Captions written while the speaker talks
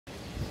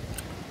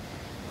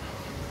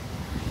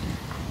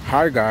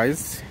Hi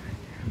guys,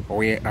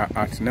 we are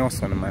at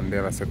Nelson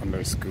Mandela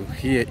Secondary School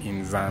here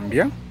in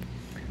Zambia.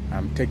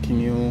 I'm taking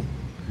you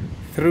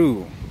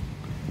through,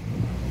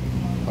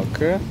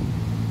 okay?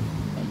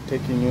 I'm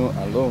taking you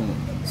along.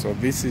 So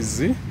this is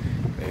the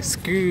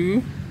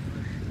school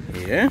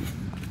here.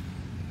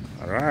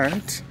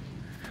 Alright,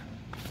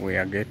 we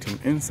are getting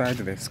inside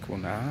the school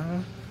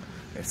now,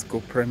 the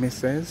school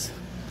premises,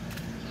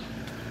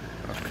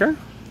 okay?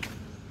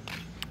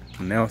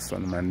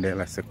 Nelson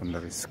Mandela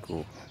Secondary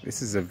School.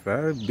 This is a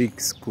very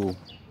big school,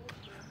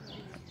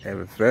 a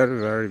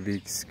very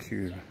big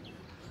school,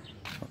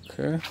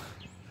 okay?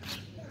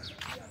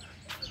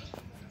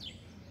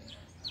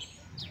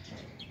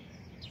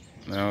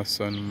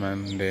 Nelson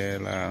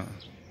Mandela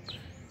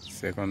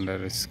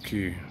Secondary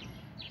School.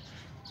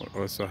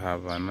 We also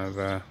have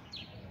another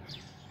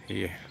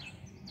here,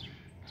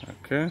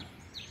 okay?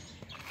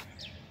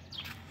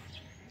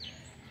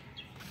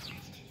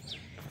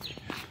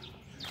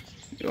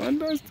 You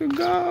want us to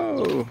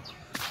go?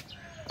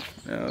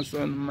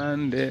 Nelson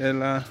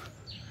Mandela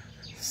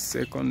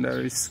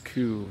Secondary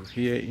School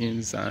here in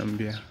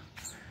Zambia.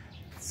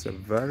 It's a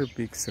very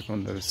big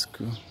secondary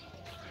school.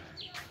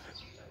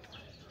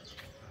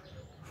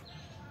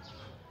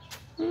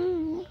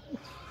 Ooh.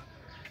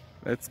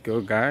 Let's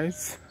go,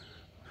 guys.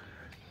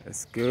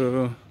 Let's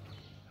go.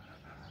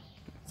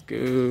 Let's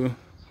go.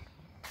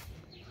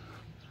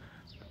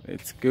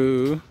 Let's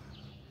go.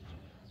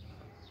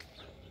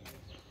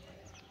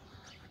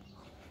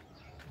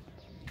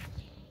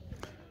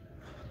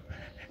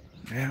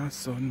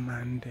 Nelson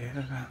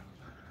Mandela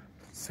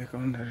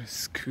Secondary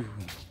School.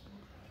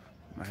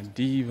 My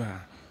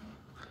diva.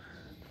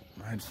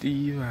 My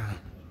diva.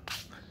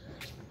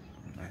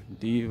 My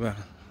diva.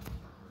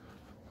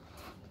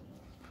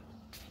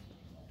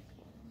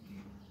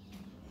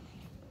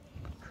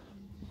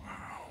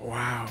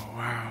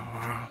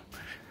 Wow.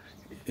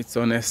 It's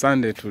on a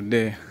Sunday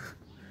today,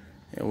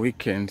 a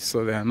weekend,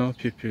 so there are no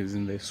pupils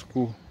in the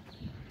school.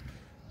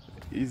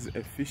 There is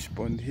a fish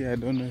pond here. I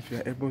don't know if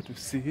you're able to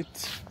see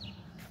it.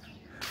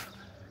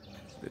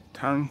 The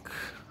tank.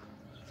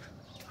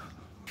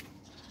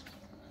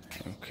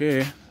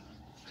 Okay.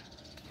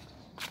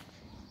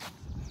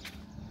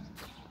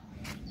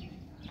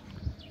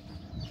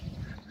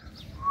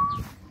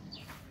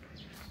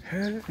 We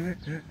are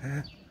here.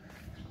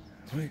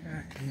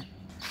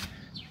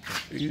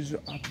 There is a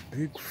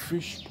big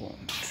fish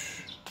pond.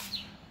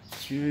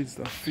 Here is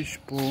the fish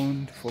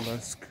pond for the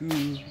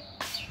school.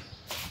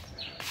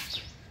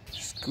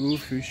 School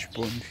fish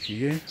pond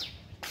here.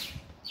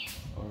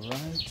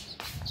 Alright.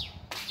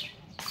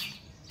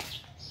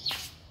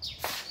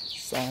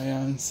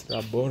 Science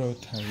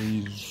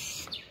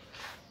laboratories.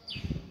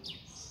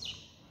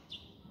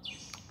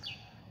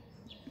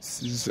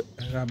 This is a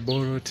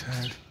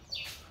laboratory.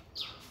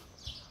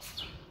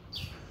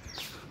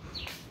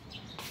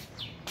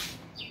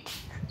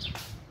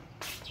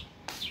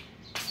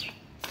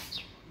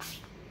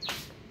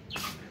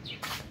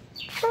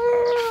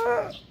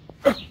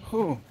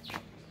 Oh.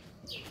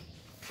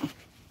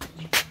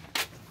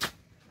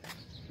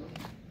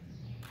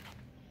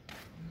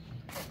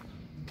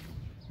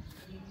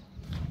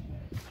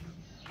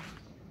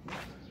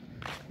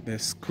 The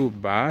school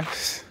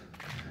bus,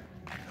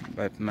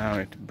 but now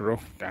it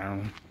broke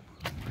down,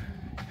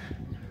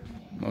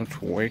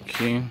 not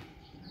working.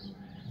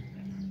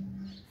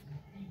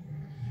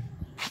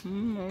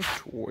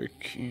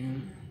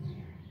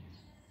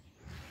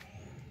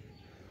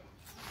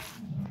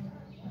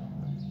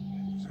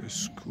 The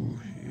school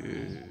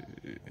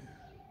here,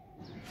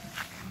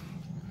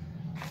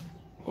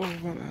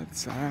 over that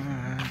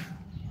side.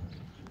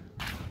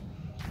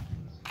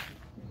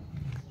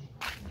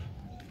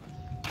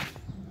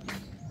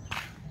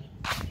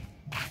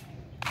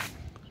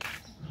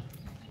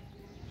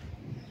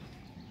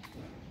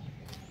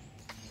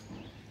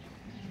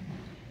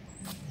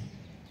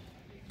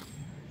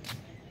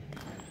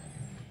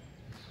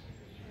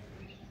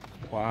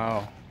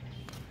 Wow,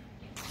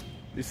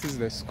 this is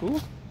the school.